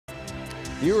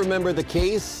Do you remember the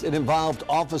case? It involved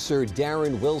Officer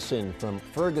Darren Wilson from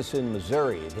Ferguson,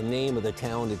 Missouri. The name of the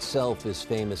town itself is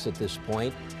famous at this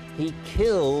point. He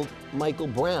killed Michael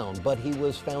Brown, but he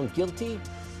was found guilty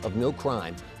of no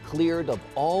crime, cleared of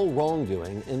all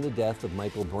wrongdoing in the death of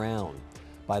Michael Brown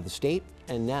by the state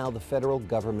and now the federal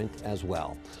government as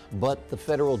well. But the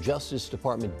federal Justice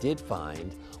Department did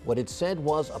find what it said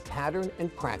was a pattern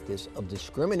and practice of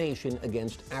discrimination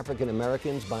against African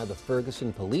Americans by the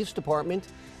Ferguson Police Department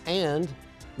and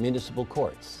municipal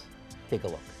courts. Take a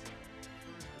look.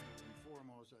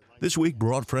 This week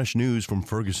brought fresh news from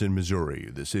Ferguson, Missouri,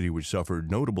 the city which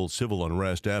suffered notable civil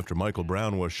unrest after Michael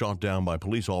Brown was shot down by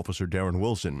police officer Darren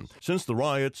Wilson. Since the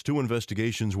riots, 2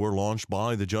 investigations were launched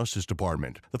by the Justice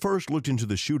Department. The first looked into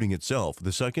the shooting itself,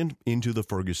 the second into the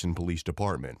Ferguson Police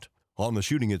Department. On the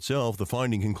shooting itself, the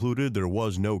finding concluded there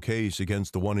was no case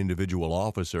against the one individual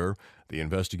officer. The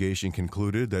investigation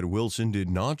concluded that Wilson did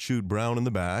not shoot Brown in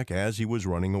the back as he was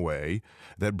running away,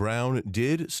 that Brown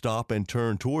did stop and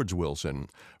turn towards Wilson.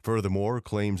 Furthermore,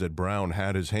 claims that Brown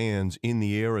had his hands in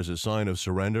the air as a sign of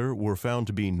surrender were found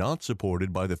to be not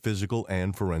supported by the physical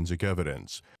and forensic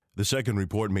evidence. The second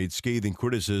report made scathing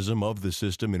criticism of the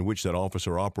system in which that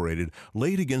officer operated,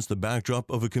 laid against the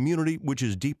backdrop of a community which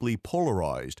is deeply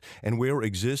polarized and where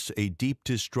exists a deep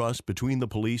distrust between the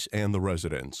police and the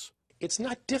residents. It's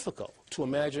not difficult to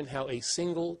imagine how a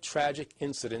single tragic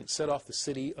incident set off the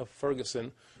city of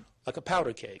Ferguson like a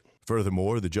powder keg.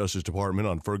 Furthermore, the Justice Department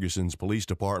on Ferguson's police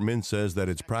department says that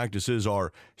its practices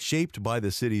are shaped by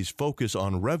the city's focus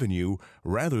on revenue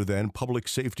rather than public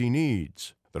safety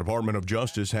needs. The Department of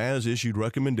Justice has issued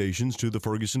recommendations to the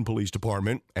Ferguson Police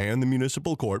Department and the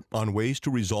municipal court on ways to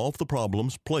resolve the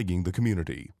problems plaguing the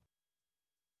community.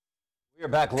 We are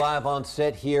back live on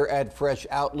set here at Fresh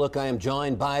Outlook. I am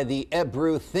joined by the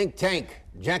Ebru think tank,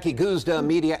 Jackie Guzda,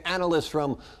 media analyst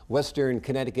from Western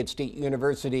Connecticut State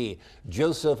University,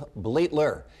 Joseph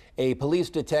Blaettler, a police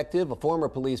detective, a former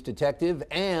police detective,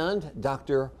 and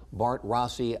Dr. Bart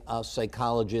Rossi, a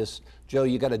psychologist. Joe,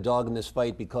 you got a dog in this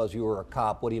fight because you were a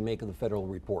cop. What do you make of the federal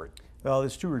report? Well,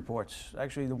 there's 2 reports.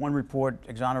 Actually, the one report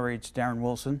exonerates Darren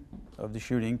Wilson of the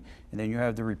shooting, and then you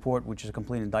have the report, which is a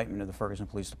complete indictment of the Ferguson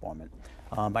Police Department.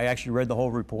 I actually read the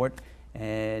whole report,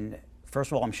 and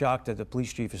first of all, I'm shocked that the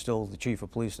police chief is still the chief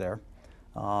of police there.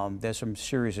 There's some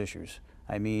serious issues.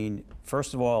 I mean,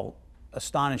 first of all,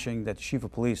 astonishing that the chief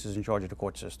of police is in charge of the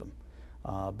court system.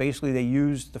 Basically, they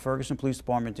used the Ferguson Police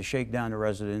Department to shake down the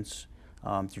residents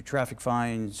through traffic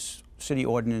fines, city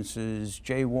ordinances,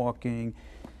 jaywalking.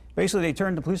 Basically, they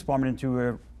turned the police department into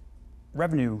a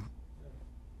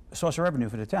source of revenue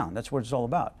for the town. That's what it's all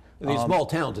about. In these small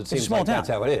towns, it seems like that's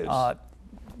how it is.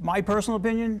 My personal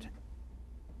opinion,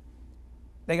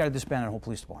 they got to disband the whole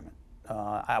police department.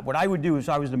 What I would do if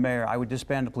I was the mayor, I would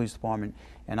disband the police department,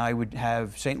 and I would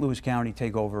have St. Louis County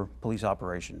take over police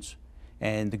operations.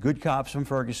 And the good cops from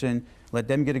Ferguson, let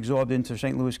them get absorbed into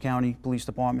St. Louis County Police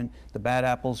Department. The bad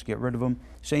apples, get rid of them.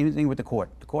 Same thing with the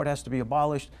court. The court has to be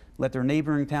abolished. Let their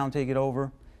neighboring town take it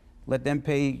over. Let them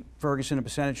pay Ferguson a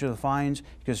percentage of the fines,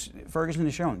 because Ferguson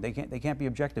has shown they can't be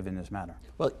objective in this matter.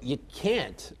 Well, you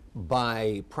can't,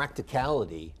 by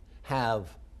practicality,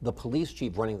 have the police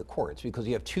chief running the courts, because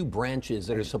you have 2 branches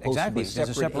that are supposed to be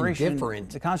separate and different.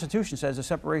 The Constitution says a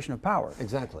separation of power.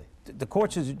 Exactly. The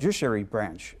courts is a judiciary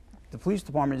branch. The police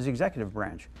department is the executive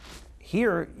branch.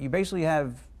 Here, you basically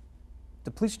have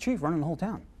the police chief running the whole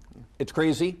town. It's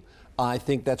crazy. I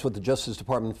think that's what the Justice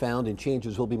Department found, and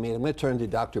changes will be made. I'm going to turn to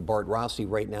Dr. Bart Rossi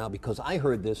right now, because I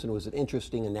heard this, and it was an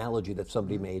interesting analogy that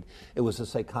somebody made. It was a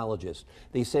psychologist.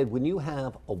 They said when you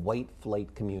have a white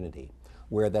flight community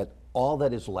where all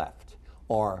that is left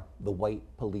are the white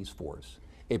police force,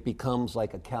 it becomes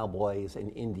like a cowboys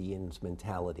and Indians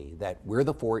mentality, that we're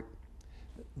the fort,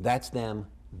 that's them,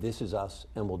 this is us,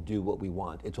 and we'll do what we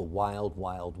want. It's a wild,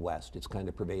 wild west. It's kind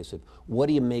of pervasive. What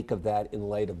do you make of that in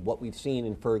light of what we've seen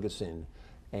in Ferguson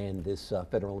and this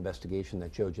federal investigation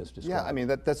that Joe just described? Yeah, I mean,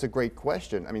 that's a great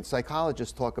question. I mean,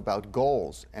 psychologists talk about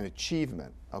goals and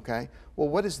achievement, okay? Well,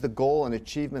 what is the goal and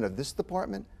achievement of this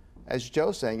department? As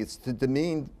Joe's saying, it's to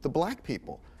demean the black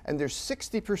people. And there's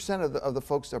 60% of the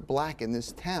folks that are black in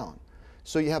this town.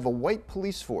 So you have a white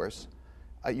police force.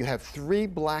 You have 3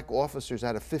 black officers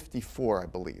out of 54, I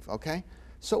believe, okay?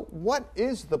 So what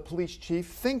is the police chief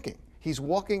thinking? He's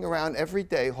walking around every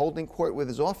day holding court with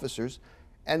his officers,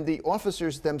 and the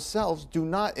officers themselves do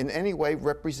not in any way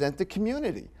represent the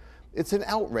community. It's an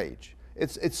outrage.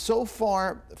 It's so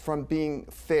far from being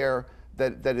fair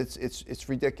that it's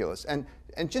ridiculous. And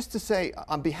just to say,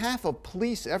 on behalf of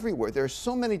police everywhere, there are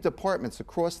so many departments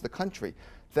across the country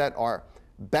that are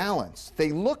balance.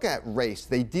 They look at race.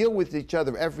 They deal with each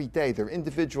other every day, their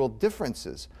individual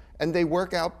differences, and they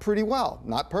work out pretty well.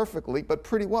 Not perfectly, but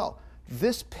pretty well.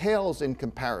 This pales in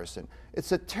comparison.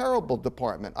 It's a terrible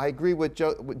department. I agree with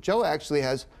Joe. Joe actually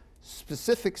has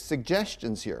specific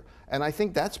suggestions here, and I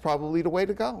think that's probably the way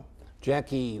to go.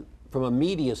 Jackie, from a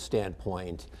media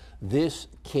standpoint, this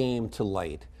came to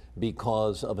light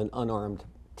because of an unarmed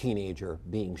teenager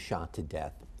being shot to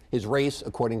death. His race,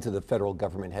 according to the federal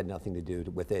government, had nothing to do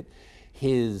with it.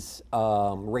 His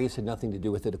race had nothing to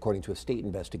do with it, according to a state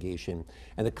investigation.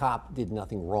 And the cop did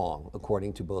nothing wrong,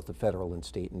 according to both the federal and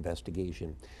state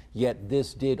investigation. Yet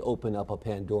this did open up a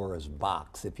Pandora's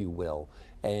box, if you will,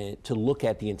 and to look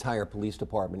at the entire police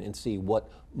department and see what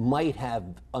might have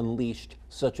unleashed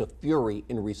such a fury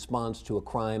in response to a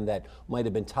crime that might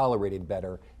have been tolerated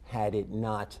better had it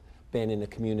not been in a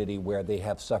community where they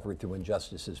have suffered through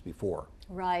injustices before.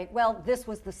 Right. Well, this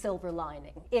was the silver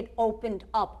lining. It opened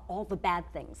up all the bad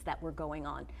things that were going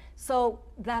on. So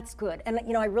that's good. And,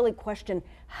 you know, I really question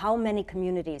how many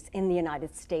communities in the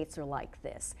United States are like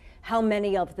this. How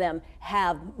many of them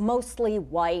have mostly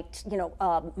white, you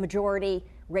know, majority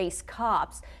race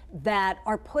cops that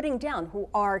are putting down, who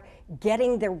are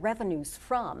getting their revenues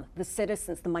from the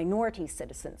citizens, the minority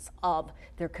citizens of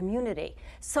their community.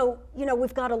 So, you know,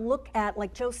 we've got to look at,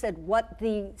 like Joe said, what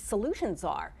the solutions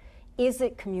are. Is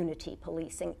it community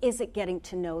policing? Is it getting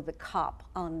to know the cop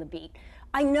on the beat?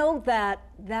 I know that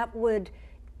that would,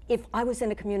 if I was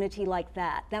in a community like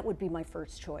that, that would be my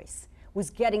first choice, was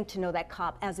getting to know that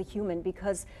cop as a human,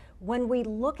 because when we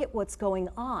look at what's going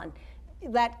on,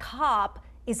 that cop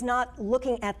is not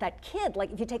looking at that kid.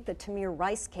 Like if you take the Tamir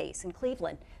Rice case in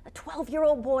Cleveland, a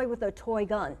 12-year-old boy with a toy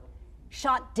gun,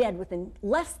 shot dead within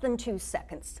less than 2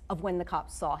 seconds of when the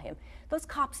cops saw him. Those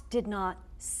cops did not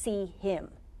see him.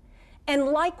 And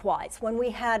likewise, when we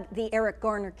had the Eric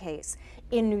Garner case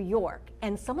in New York,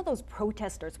 and some of those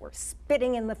protesters were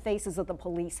spitting in the faces of the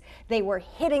police, they were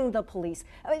hitting the police,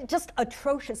 just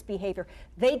atrocious behavior.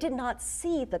 They did not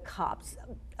see the cops.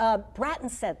 Bratton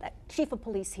said that, chief of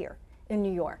police here in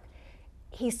New York.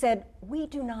 He said, we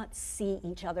do not see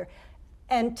each other.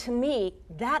 And to me,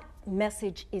 that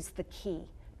message is the key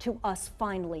to us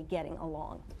finally getting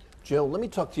along. Jill, let me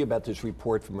talk to you about this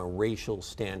report from a racial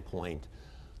standpoint.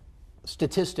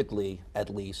 Statistically, at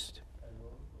least,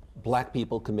 black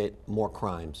people commit more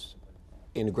crimes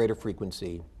in a greater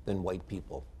frequency than white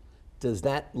people. Does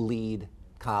that lead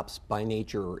cops by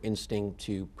nature or instinct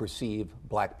to perceive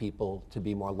black people to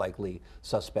be more likely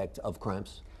suspect of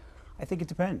crimes? I think it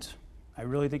depends. I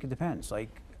really think it depends.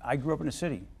 Like, I grew up in a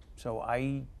city, so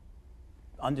I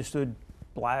understood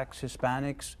blacks,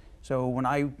 Hispanics. So when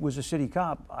I was a city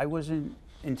cop, I wasn't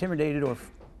intimidated or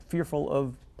fearful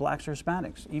of blacks or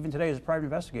Hispanics. Even today as a private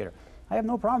investigator, I have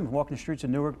no problem walking the streets of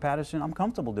Newark, Patterson. I'm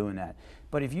comfortable doing that.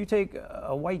 But if you take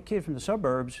a white kid from the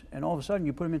suburbs and all of a sudden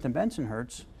you put him into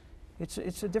Bensonhurst, it's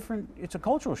a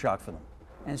cultural shock for them.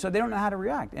 And so they don't know how to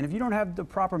react. And if you don't have the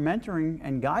proper mentoring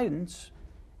and guidance,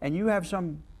 and you have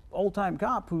some old-time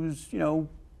cop who's, you know,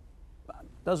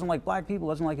 doesn't like black people,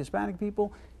 doesn't like Hispanic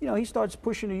people, you know, he starts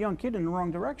pushing a young kid in the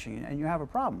wrong direction, and you have a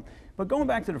problem. But going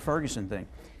back to the Ferguson thing,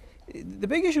 the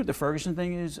big issue with the Ferguson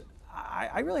thing is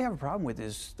I really have a problem with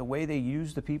is the way they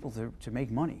use the people to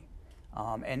make money.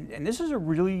 And this is a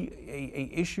really a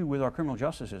issue with our criminal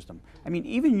justice system. I mean,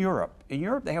 even Europe, in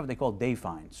Europe they have what they call day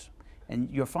fines. And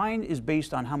your fine is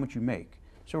based on how much you make.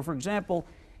 So for example,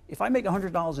 if I make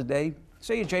 $100 a day,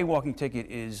 say a jaywalking ticket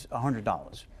is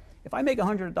 $100. If I make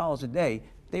 $100 a day,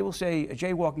 they will say a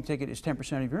jaywalking ticket is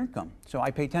 10% of your income. So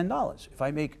I pay $10. If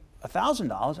I make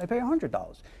 $1,000, I pay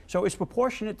 $100. So it's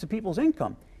proportionate to people's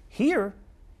income. Here,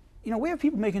 you know, we have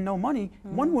people making no money.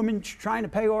 One woman trying to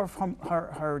pay off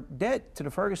her debt to the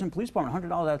Ferguson Police Department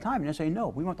 $100 at a time, and they say, no,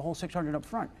 we want the whole $600 up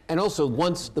front. And also,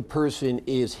 once the person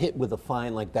is hit with a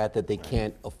fine like that they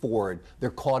can't afford, they're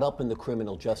caught up in the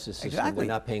criminal justice system. Exactly.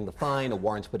 They're not paying the fine, a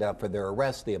warrant's put out for their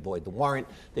arrest, they avoid the warrant,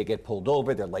 they get pulled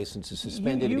over, their license is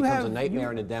suspended, it becomes a nightmare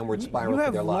and a downward spiral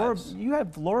for their lives. You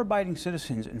have law-abiding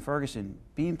citizens in Ferguson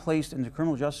being placed in the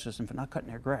criminal justice system for not cutting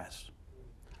their grass.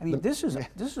 I mean, this is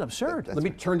absurd. Let me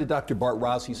turn to Dr. Bart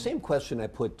Rossi. Same question I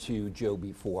put to Joe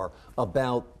before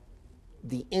about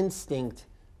the instinct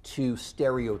to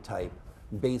stereotype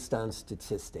based on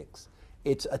statistics.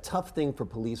 It's a tough thing for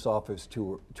police officers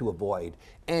to avoid.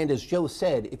 And as Joe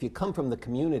said, if you come from the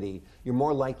community, you're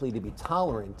more likely to be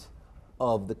tolerant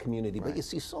of the community. Right. But you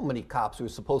see so many cops who are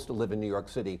supposed to live in New York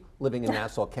City, living in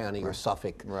Nassau County or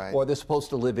Suffolk, or they're supposed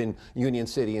to live in Union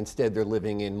City, instead they're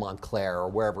living in Montclair or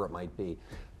wherever it might be.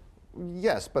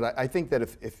 Yes, but I think that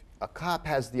if a cop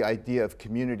has the idea of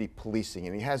community policing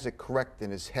and he has it correct in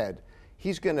his head,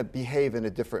 he's going to behave in a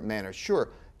different manner. Sure,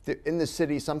 in the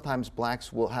city, sometimes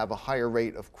blacks will have a higher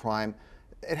rate of crime.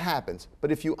 It happens.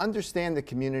 But if you understand the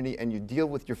community and you deal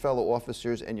with your fellow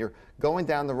officers and you're going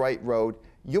down the right road,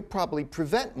 you'll probably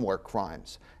prevent more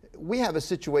crimes. We have a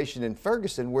situation in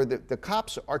Ferguson where the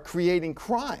cops are creating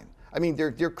crime. I mean,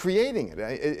 they're creating it.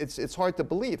 It's hard to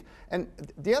believe. And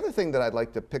the other thing that I'd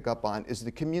like to pick up on is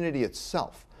the community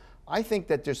itself. I think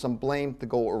that there's some blame to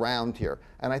go around here.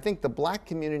 And I think the black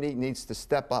community needs to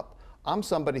step up. I'm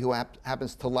somebody who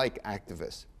happens to like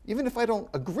activists. Even if I don't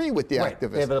agree with the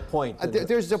activists. They have a point.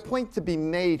 There's a point to be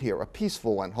made here, a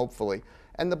peaceful one, hopefully.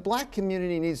 And the black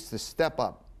community needs to step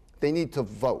up. They need to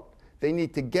vote. They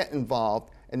need to get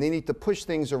involved, and they need to push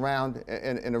things around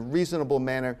in a reasonable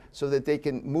manner so that they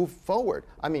can move forward.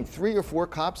 I mean, 3 or 4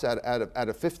 cops out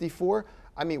of 54.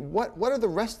 I mean, what are the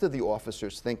rest of the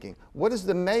officers thinking? What is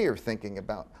the mayor thinking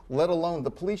about, let alone the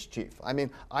police chief? I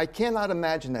mean, I cannot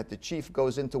imagine that the chief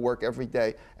goes into work every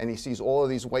day and he sees all of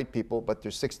these white people, but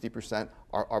there's 60%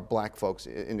 are black folks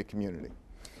in the community.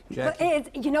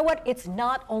 You know what? It's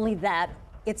not only that,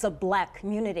 it's a black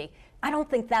community. I don't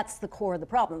think that's the core of the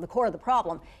problem. The core of the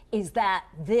problem is that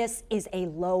this is a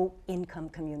low-income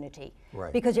community.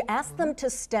 Right. Because you ask them to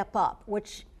step up,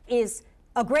 which is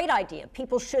a great idea.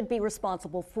 People should be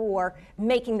responsible for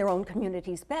making their own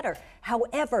communities better.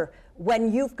 However,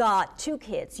 when you've got 2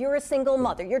 kids, you're a single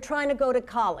mother, you're trying to go to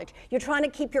college, you're trying to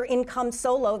keep your income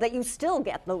so low that you still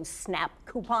get those SNAP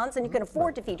coupons and you can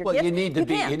afford to feed your kids. Well, you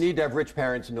need to have rich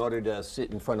parents in order to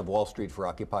sit in front of Wall Street for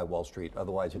Occupy Wall Street.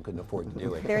 Otherwise, you couldn't afford to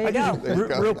do it. There you go.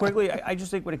 Real quickly, I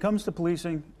just think when it comes to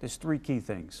policing, there's 3 key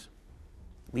things: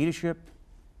 leadership,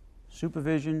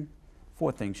 supervision,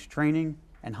 4 things: training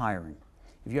and hiring.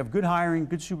 If you have good hiring,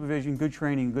 good supervision, good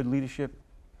training, good leadership,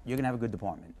 you're going to have a good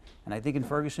department. And I think in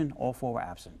Ferguson, all 4 were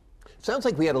absent. Sounds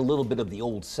like we had a little bit of the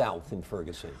old South in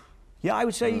Ferguson. Yeah, I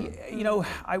would say,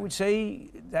 I would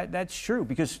say that that's true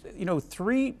because,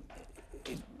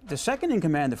 the second in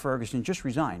command of Ferguson just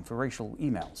resigned for racial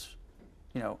emails.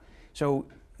 So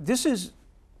this is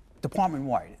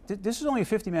department-wide. This is only a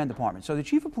 50-man department. So the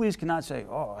chief of police cannot say,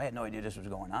 oh, I had no idea this was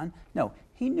going on. No,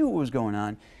 he knew what was going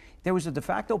on. There was a de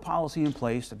facto policy in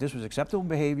place that this was acceptable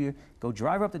behavior. Go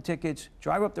drive up the tickets,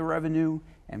 drive up the revenue,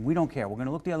 and we don't care. We're going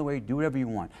to look the other way, do whatever you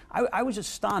want. I was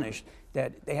astonished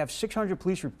that they have 600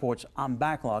 police reports on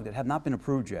backlog that have not been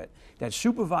approved yet. That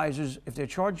supervisors, if they're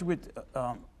charged with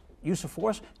use of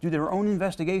force, do their own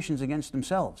investigations against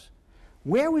themselves.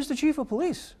 Where was the chief of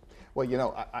police?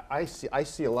 Well, I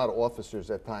see a lot of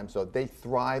officers at times, so they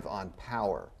thrive on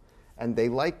power, and they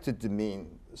like to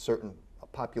demean certain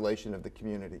population of the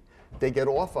community. They get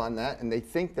off on that, and they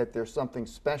think that there's something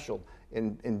special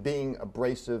in being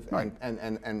abrasive Right.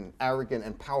 and arrogant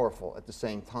and powerful at the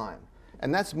same time.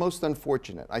 And that's most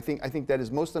unfortunate. I think that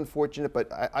is most unfortunate, but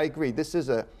I agree. This is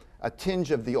a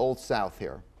tinge of the old South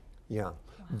here. Yeah.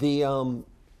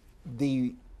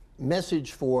 The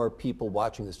message for people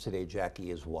watching this today,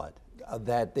 Jackie, is what?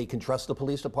 That they can trust the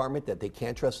police department, that they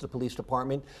can't trust the police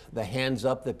department. The hands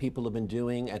up that people have been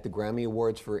doing at the Grammy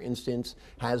Awards, for instance,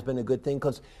 has been a good thing.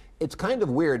 Because it's kind of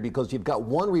weird because you've got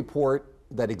one report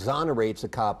that exonerates a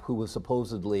cop who was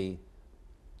supposedly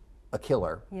a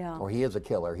killer. Yeah. Or he is a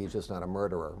killer, he's just not a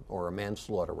murderer or a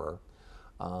manslaughterer.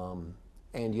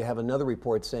 And you have another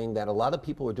report saying that a lot of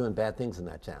people are doing bad things in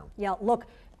that town. Yeah, look,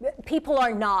 people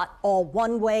are not all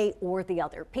one way or the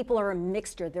other. People are a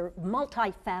mixture. They're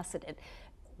multifaceted.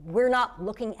 We're not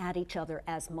looking at each other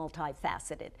as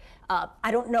multifaceted.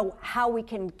 I don't know how we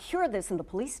can cure this in the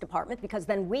police department, because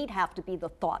then we'd have to be the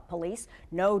thought police.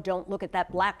 No, don't look at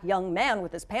that black young man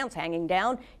with his pants hanging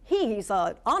down. He's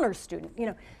an honor student.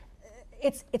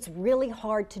 It's really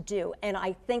hard to do, and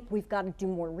I think we've got to do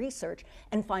more research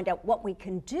and find out what we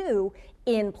can do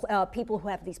in people who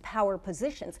have these power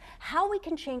positions, how we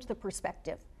can change the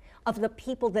perspective of the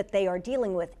people that they are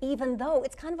dealing with, even though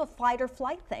it's kind of a fight or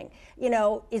flight thing.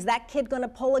 Is that kid going to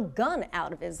pull a gun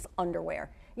out of his underwear?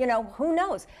 Who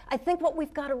knows? I think what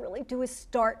we've got to really do is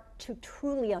start to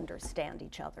truly understand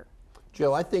each other.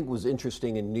 Joe, I think was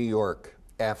interesting in New York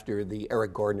after the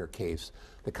Eric Gardner case.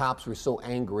 The cops were so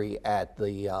angry at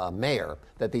the mayor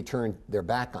that they turned their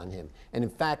back on him. And in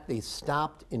fact, they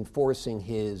stopped enforcing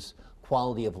his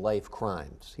quality of life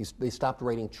crimes. They stopped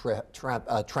writing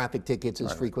traffic tickets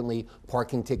as frequently,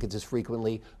 parking tickets as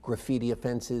frequently, graffiti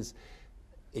offenses.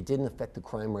 It didn't affect the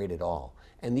crime rate at all.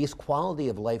 And these quality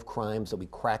of life crimes that we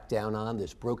crack down on,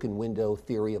 this broken window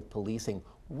theory of policing,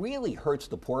 really hurts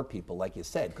the poor people, like you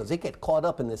said, because they get caught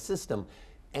up in the system.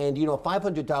 And a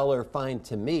 $500 fine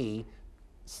to me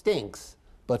stinks,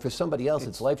 But for somebody else,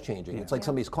 it's life-changing. yeah. It's like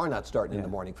somebody's car not starting in the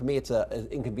morning. For me, it's an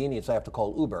inconvenience. I have to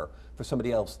call Uber. For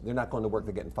somebody else, they're not going to work,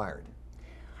 they're getting fired.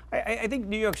 I think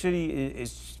New York City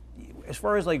is, as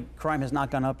far as like crime has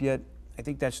not gone up yet, I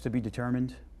think that's to be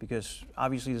determined, because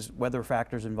obviously there's weather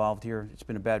factors involved here. It's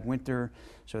been a bad winter,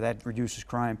 so that reduces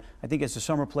crime. I think as the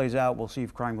summer plays out, we'll see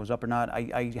if crime goes up or not.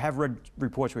 I have read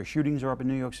reports where shootings are up in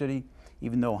New York City,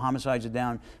 even though homicides are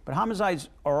down. But homicides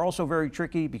are also very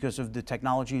tricky because of the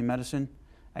technology in medicine.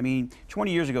 I mean,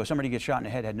 20 years ago, somebody gets shot in the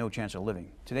head, had no chance of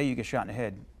living. Today, you get shot in the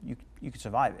head, you can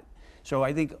survive it. So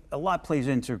I think a lot plays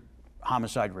into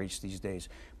homicide rates these days.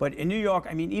 But in New York,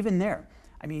 I mean, even there,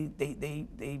 I mean,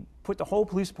 they put the whole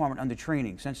police department under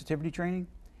training, sensitivity training.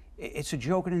 It's a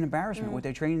joke and an embarrassment what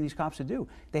they're training these cops to do.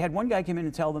 They had one guy come in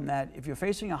and tell them that if you're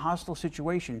facing a hostile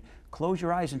situation, close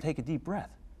your eyes and take a deep breath.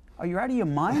 Are you out of your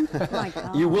mind? My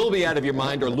God. You will be out of your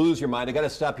mind or lose your mind. I got to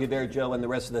stop you there, Joe, and the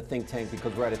rest of the think tank,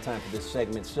 because we're out of time for this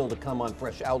segment. Still to come on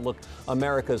Fresh Outlook,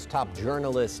 America's top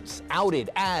journalists outed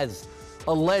as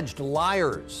alleged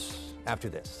liars after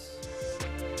this.